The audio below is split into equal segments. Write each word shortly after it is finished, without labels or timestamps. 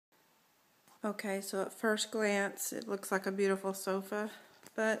Okay, so at first glance it looks like a beautiful sofa,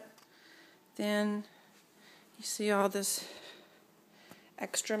 but then you see all this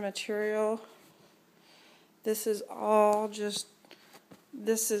extra material. This is all just,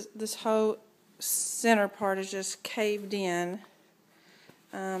 this whole center part is just caved in,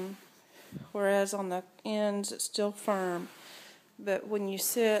 whereas on the ends it's still firm. But when you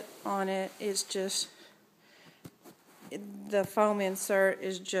sit on it, it's just, the foam insert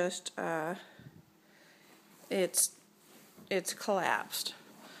is just, it's collapsed.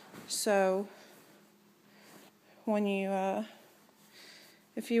 So when you,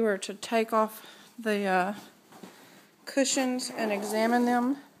 if you were to take off the cushions and examine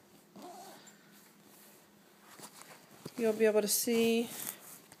them, you'll be able to see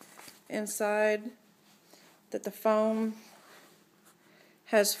inside that the foam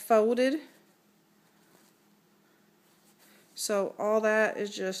has folded. So all that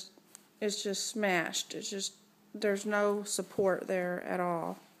is just smashed. It's just, there's no support there at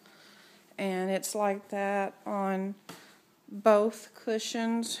all. And it's like that on both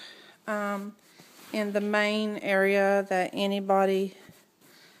cushions in the main area that anybody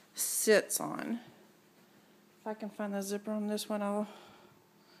sits on. If I can find the zipper on this one, I'll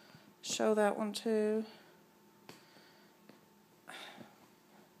show that one too.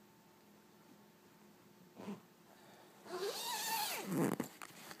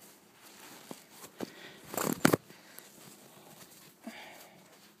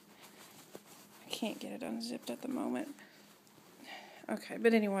 Can't get it unzipped at the moment. Okay,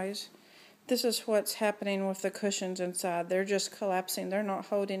 but anyways, this is what's happening with the cushions inside. They're just collapsing. They're not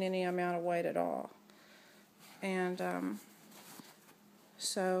holding any amount of weight at all. And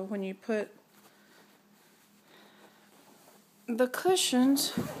so when you put the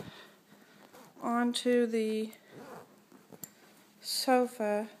cushions onto the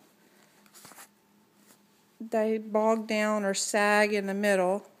sofa, they bog down or sag in the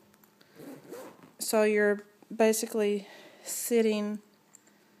middle. So you're basically sitting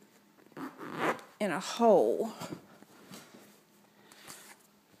in a hole.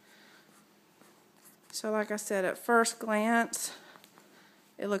 So like I said, at first glance,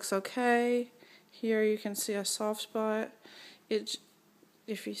 it looks okay. Here you can see a soft spot.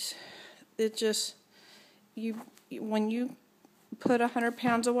 When you put 100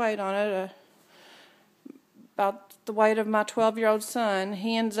 pounds of weight on it, about the weight of my 12-year-old son,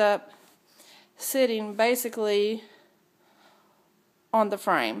 he ends up sitting basically on the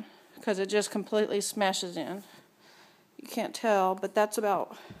frame because it just completely smashes in. You can't tell, but that's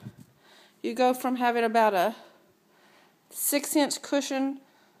about, you go from having about a 6-inch cushion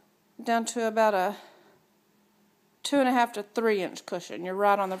down to about a 2.5 to 3-inch cushion. You're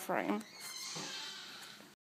right on the frame.